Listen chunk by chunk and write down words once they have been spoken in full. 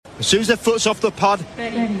As soon as their foot's off the pad,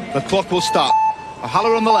 the clock will start.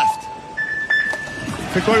 O'Halloran on the left.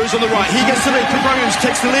 Gregorius on the right. He gets the lead. Gregorius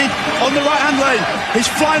takes the lead on the right-hand lane. He's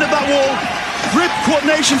flying at that wall. Grip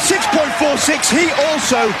coordination 6.46. He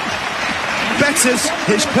also betters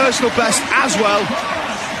his personal best as well.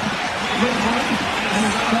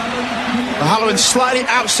 O'Halloran slightly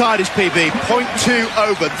outside his PB, 0.2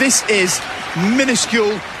 over. This is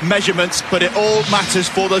minuscule measurements, but it all matters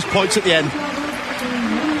for those points at the end.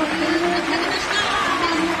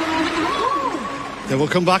 They will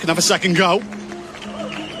come back and have a second go.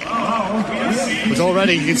 But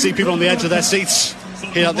already you can see people on the edge of their seats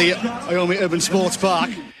here at the Iomi Urban Sports Park.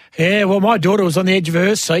 Yeah, well, my daughter was on the edge of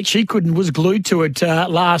her seat. She was glued to it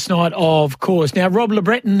last night, of course. Now, Rob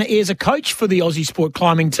LeBreton is a coach for the Aussie Sport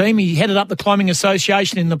Climbing team. He headed up the Climbing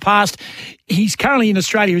Association in the past. He's currently in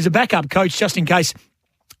Australia as a backup coach just in case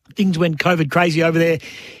things went COVID crazy over there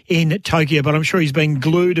in Tokyo, but I'm sure he's been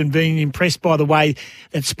glued and been impressed by the way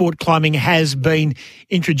that sport climbing has been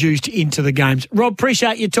introduced into the Games. Rob,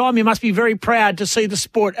 appreciate your time. You must be very proud to see the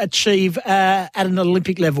sport achieve at an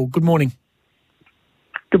Olympic level. Good morning.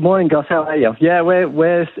 Good morning, Goss. How are you? Yeah,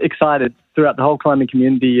 we're excited throughout the whole climbing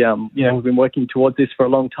community. We've been working towards this for a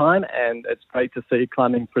long time, and it's great to see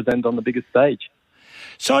climbing present on the biggest stage.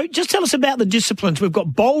 So just tell us about the disciplines. We've got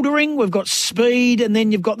bouldering, we've got speed, and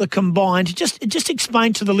then you've got the combined. Just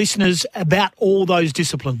explain to the listeners about all those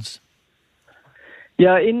disciplines.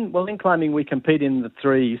 Yeah, in climbing we compete in the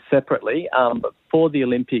three separately, but for the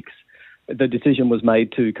Olympics the decision was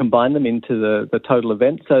made to combine them into the total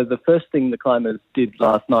event. So the first thing the climbers did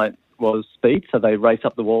last night was speed, so they race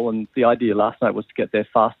up the wall, and the idea last night was to get their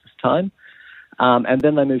fastest time. And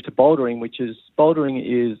then they moved to bouldering,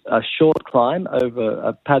 bouldering is a short climb over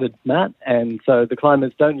a padded mat, and so the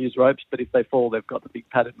climbers don't use ropes, but if they fall, they've got the big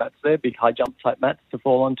padded mats there, big high jump type mats to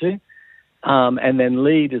fall onto. And then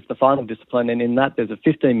lead is the final discipline, and in that there's a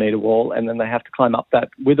 15-metre wall, and then they have to climb up that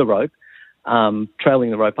with a rope, trailing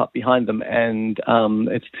the rope up behind them, and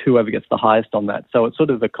it's whoever gets the highest on that. So it's sort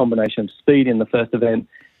of a combination of speed in the first event,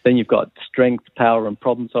 then you've got strength, power and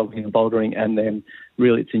problem solving in bouldering, and then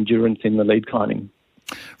really it's endurance in the lead climbing.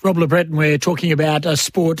 Rob LeBreton, we're talking about a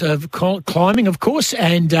sport of climbing, of course,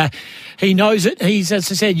 and he knows it. He's,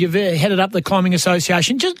 as I said, you've headed up the Climbing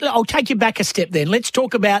Association. I'll take you back a step then. Let's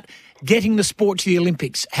talk about getting the sport to the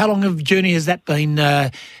Olympics. How long of a journey has that been?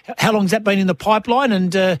 How long has that been in the pipeline?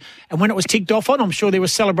 And when it was ticked off on, I'm sure there were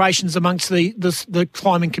celebrations amongst the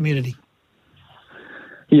climbing community.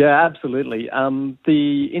 Yeah, absolutely.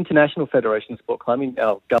 The International Federation of Sport Climbing,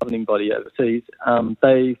 our governing body overseas,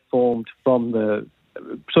 they formed from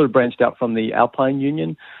branched out from the Alpine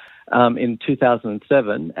Union in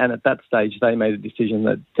 2007, and at that stage they made a decision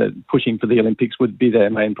that pushing for the Olympics would be their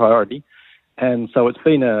main priority. And so it's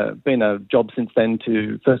been a job since then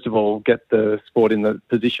to, first of all, get the sport in the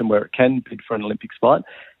position where it can bid for an Olympic spot,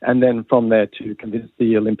 and then from there to convince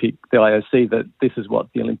the IOC that this is what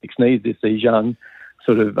the Olympics needs, is these young,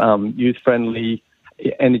 sort of youth-friendly,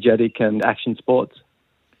 energetic and action sports.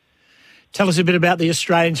 Tell us a bit about the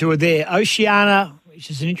Australians who are there. Oceana, which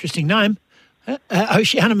is an interesting name,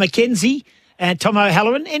 Oceana Mackenzie and Tom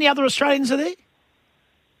O'Halloran. Any other Australians are there?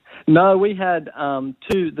 No, we had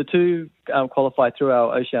the two qualified through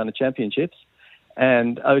our Oceania Championships,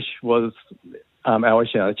 and Osh was our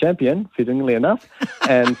Oceania champion, fittingly enough,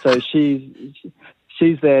 and so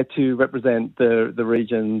she's there to represent the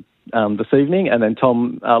region this evening, and then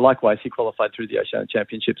Tom, likewise, he qualified through the Oceania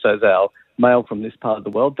Championships as our male from this part of the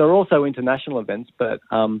world. There are also international events, but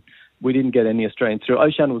we didn't get any Australians through.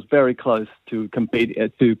 Oceania was very close to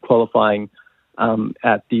to qualifying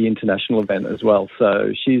at the international event as well.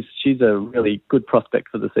 So she's a really good prospect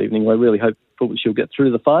for this evening. We're really hopeful she'll get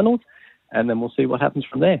through the finals, and then we'll see what happens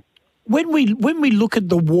from there. When we look at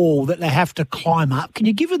the wall that they have to climb up, can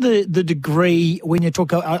you give her the degree when you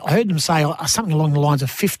talk? I heard them say something along the lines of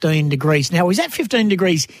 15 degrees. Now, is that 15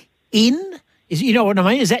 degrees in? You know what I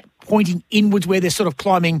mean? Is that pointing inwards where they're sort of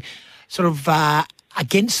climbing sort of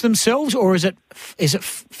against themselves, or is it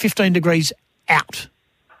 15 degrees out?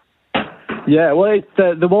 Yeah, well,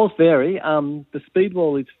 the walls vary. The speed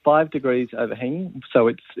wall is 5 degrees overhanging, so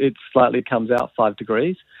it slightly comes out 5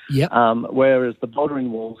 degrees. Yep. Whereas the bouldering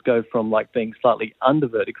walls go from being slightly under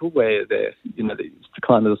vertical, where the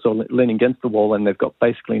climbers are sort of leaning against the wall and they've got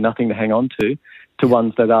basically nothing to hang on to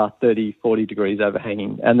ones that are 30, 40 degrees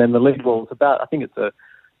overhanging. And then the lead wall is about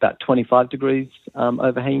 25 degrees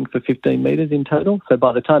overhanging for 15 metres in total. So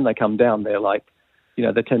by the time they come down, they're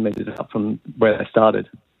they're 10 metres up from where they started.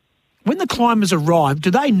 When the climbers arrive,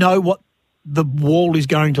 do they know what the wall is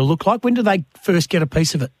going to look like? When do they first get a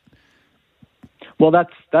piece of it? Well,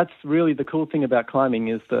 that's really the cool thing about climbing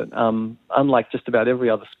is that unlike just about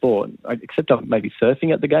every other sport, except maybe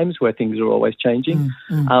surfing at the games where things are always changing,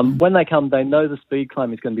 when they come, they know the speed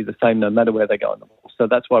climb is going to be the same no matter where they go on the wall. So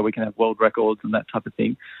that's why we can have world records and that type of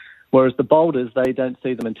thing. Whereas the boulders, they don't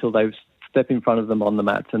see them until they step in front of them on the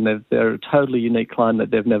mats, and they're a totally unique climb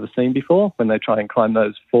that they've never seen before when they try and climb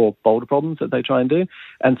those 4 boulder problems that they try and do.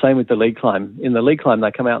 And same with the lead climb. In the lead climb, they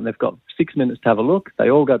come out and they've got 6 minutes to have a look. They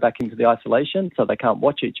all go back into the isolation, so they can't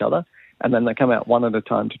watch each other, and then they come out one at a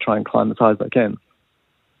time to try and climb as high as they can.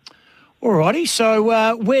 Alrighty,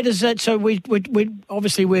 so where does that? So we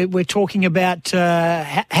obviously we're talking about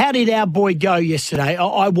how did our boy go yesterday?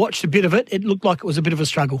 I watched a bit of it. It looked like it was a bit of a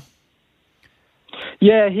struggle.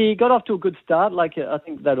 Yeah, he got off to a good start. Like I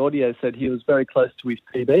think that audio said, he was very close to his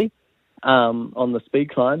PB on the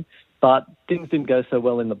speed climb, but things didn't go so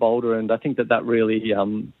well in the boulder, and I think that really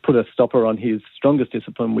put a stopper on his strongest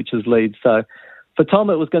discipline, which is lead. So for Tom,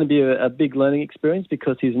 it was going to be a big learning experience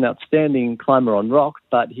because he's an outstanding climber on rock,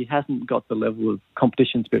 but he hasn't got the level of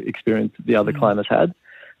competition experience that the other climbers had.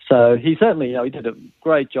 So he certainly, he did a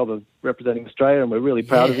great job of representing Australia, and we're really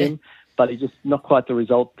proud of him. But he just not quite the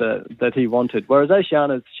result that he wanted. Whereas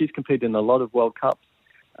Oceana, she's competed in a lot of World Cups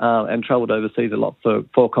and travelled overseas a lot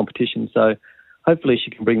for competition. So hopefully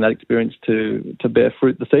she can bring that experience to bear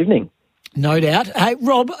fruit this evening. No doubt. Hey,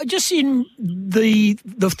 Rob, just in the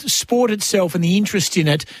sport itself and the interest in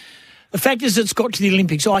it, the fact is it's got to the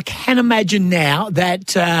Olympics. I can imagine now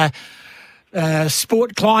that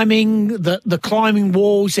sport climbing, the climbing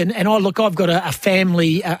walls, and I've got a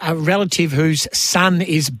family, a relative whose son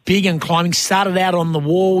is big in climbing, started out on the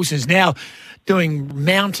walls, is now doing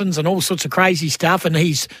mountains and all sorts of crazy stuff, and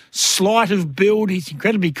he's slight of build, he's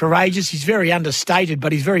incredibly courageous, he's very understated,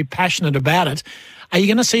 but he's very passionate about it. Are you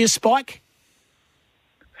going to see a spike?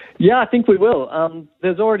 Yeah, I think we will.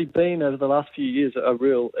 There's already been, over the last few years, a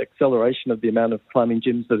real acceleration of the amount of climbing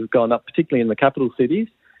gyms that have gone up, particularly in the capital cities.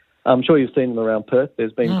 I'm sure you've seen them around Perth.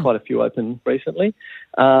 There's been quite a few open recently.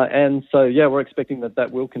 And so, we're expecting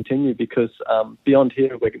that will continue because beyond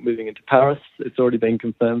here, we're moving into Paris. It's already been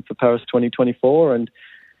confirmed for Paris 2024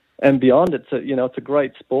 and beyond. It's a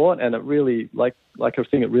great sport, and it really, like I was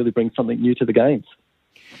saying, it really brings something new to the Games.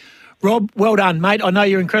 Rob, well done, mate. I know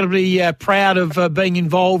you're incredibly proud of being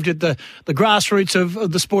involved at the grassroots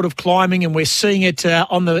of the sport of climbing, and we're seeing it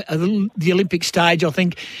on the Olympic stage. I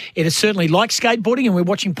think it is certainly like skateboarding, and we're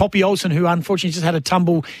watching Poppy Olsen, who unfortunately just had a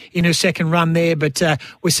tumble in her second run there. But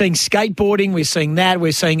we're seeing skateboarding, we're seeing that,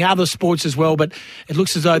 we're seeing other sports as well. But it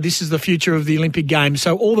looks as though this is the future of the Olympic Games.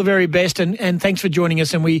 So all the very best, and thanks for joining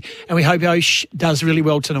us, and we hope Osh does really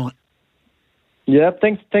well tonight. Yeah,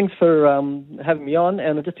 thanks for having me on,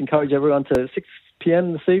 and I just encourage everyone to 6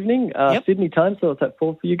 p.m. this evening, Sydney time, so it's at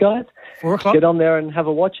 4 for you guys. 4 o'clock. Get on there and have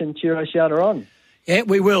a watch and cheer Oceana on. Yeah,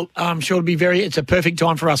 we will. I'm sure it's a perfect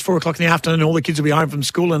time for us. 4 o'clock in the afternoon, all the kids will be home from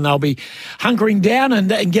school and they'll be hunkering down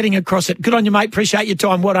and getting across it. Good on you, mate. Appreciate your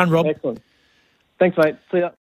time. Well done, Rob. Excellent. Thanks, mate. See ya.